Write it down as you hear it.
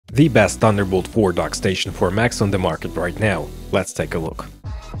The best Thunderbolt 4 dock station for Macs on the market right now. Let's take a look.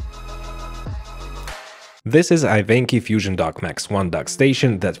 This is Ivanky Fusion Dock Max 1 dock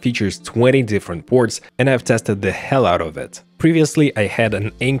station that features 20 different ports, and I've tested the hell out of it. Previously, I had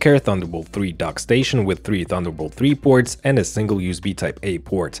an Anker Thunderbolt 3 dock station with 3 Thunderbolt 3 ports and a single USB Type-A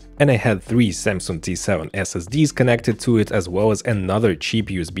port, and I had 3 Samsung T7 SSDs connected to it, as well as another cheap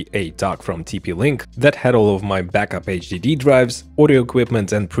USB-A dock from TP-Link that had all of my backup HDD drives, audio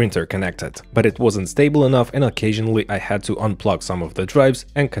equipment and printer connected. But it wasn't stable enough, and occasionally I had to unplug some of the drives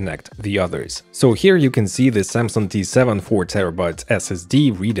and connect the others. So here you can see the Samsung T7 4TB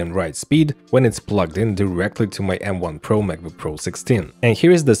SSD read and write speed when it's plugged in directly to my M1 Pro MacBook Pro 16. And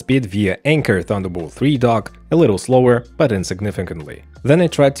here is the speed via Anker Thunderbolt 3 dock, a little slower, but insignificantly. Then I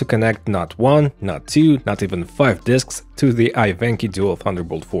tried to connect not 1, not 2, not even 5 disks to the Ivanky Dual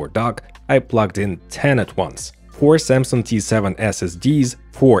Thunderbolt 4 dock. I plugged in 10 at once. 4 Samsung T7 SSDs,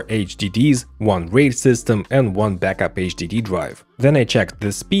 4 HDDs, 1 RAID system and 1 backup HDD drive. Then I checked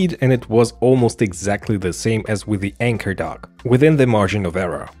the speed and it was almost exactly the same as with the Anker dock, within the margin of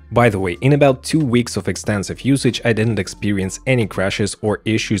error. By the way, in about 2 weeks of extensive usage, I didn't experience any crashes or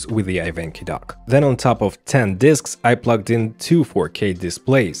issues with the Ivanky dock. Then on top of 10 disks, I plugged in 2 4K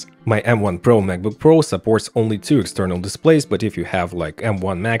displays. My M1 Pro MacBook Pro supports only 2 external displays, but if you have like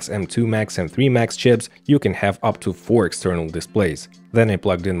M1 Max, M2 Max, M3 Max chips, you can have up to 4 external displays. Then I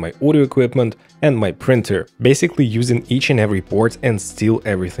plugged in my audio equipment and my printer, basically using each and every port, and still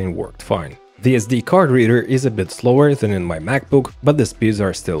everything worked fine. The SD card reader is a bit slower than in my MacBook, but the speeds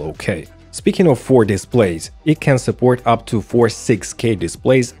are still okay. Speaking of 4 displays, it can support up to 4 6K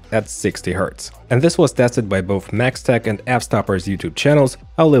displays at 60 Hz. And this was tested by both MaxTech and Fstopper's YouTube channels.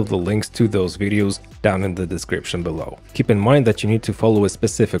 I'll leave the links to those videos down in the description below. Keep in mind that you need to follow a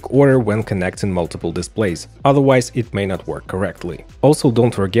specific order when connecting multiple displays, otherwise it may not work correctly. Also,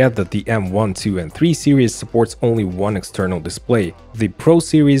 don't forget that the M1, 2 and 3 series supports only 1 external display, the Pro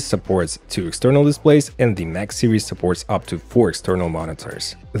series supports 2 external displays, and the Max series supports up to 4 external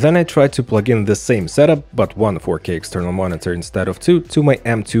monitors. Then I tried to plug in the same setup, but 1 4K external monitor instead of 2, to my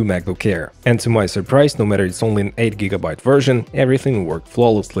M2 MacBook Air. And to my surprise, no matter it's only an 8GB version, everything worked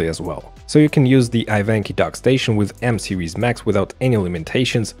flawlessly as well. So you can use the Ivanky dock station with M series Max without any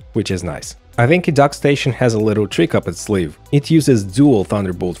limitations, which is nice. Ivanky dock station has a little trick up its sleeve. It uses dual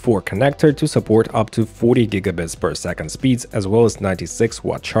Thunderbolt 4 connector to support up to 40 gigabits per second speeds, as well as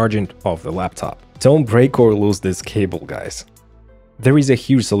 96-watt charging of the laptop. Don't break or lose this cable, guys. There is a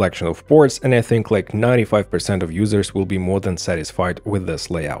huge selection of ports, and I think like 95% of users will be more than satisfied with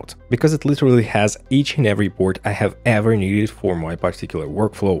this layout, because it literally has each and every port I have ever needed for my particular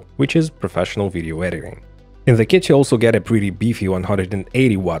workflow, which is professional video editing. In the kit you also get a pretty beefy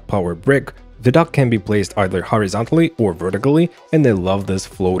 180-watt power brick. The dock can be placed either horizontally or vertically, and I love this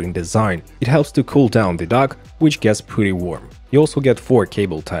floating design. It helps to cool down the dock, which gets pretty warm. You also get 4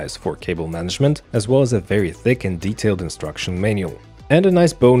 cable ties for cable management, as well as a very thick and detailed instruction manual. And a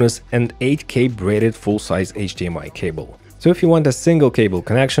nice bonus, an 8K braided full-size HDMI cable. So if you want a single cable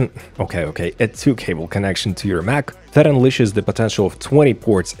connection, a 2 cable connection to your Mac, that unleashes the potential of 20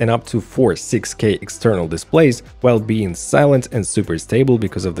 ports and up to 4 6K external displays while being silent and super stable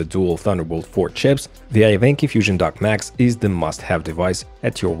because of the dual Thunderbolt 4 chips, the Ivanky Fusion Dock Max is the must-have device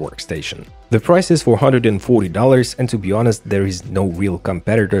at your workstation. The price is $440, and to be honest, there is no real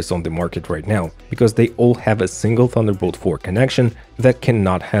competitors on the market right now, because they all have a single Thunderbolt 4 connection that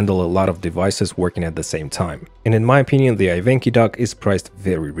cannot handle a lot of devices working at the same time. And in my opinion, the Ivanky dock is priced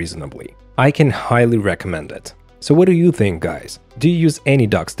very reasonably. I can highly recommend it. So what do you think, guys? Do you use any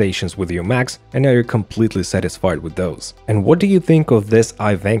dock stations with your Macs, and are you completely satisfied with those? And what do you think of this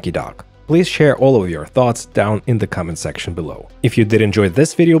Ivanky dock? Please share all of your thoughts down in the comment section below. If you did enjoy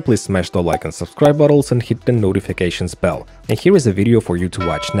this video, please smash the like and subscribe buttons and hit the notifications bell. And here is a video for you to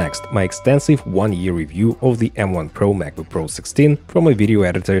watch next, my extensive 1-year review of the M1 Pro MacBook Pro 16 from a video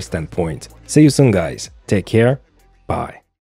editor standpoint. See you soon, guys. Take care. Bye.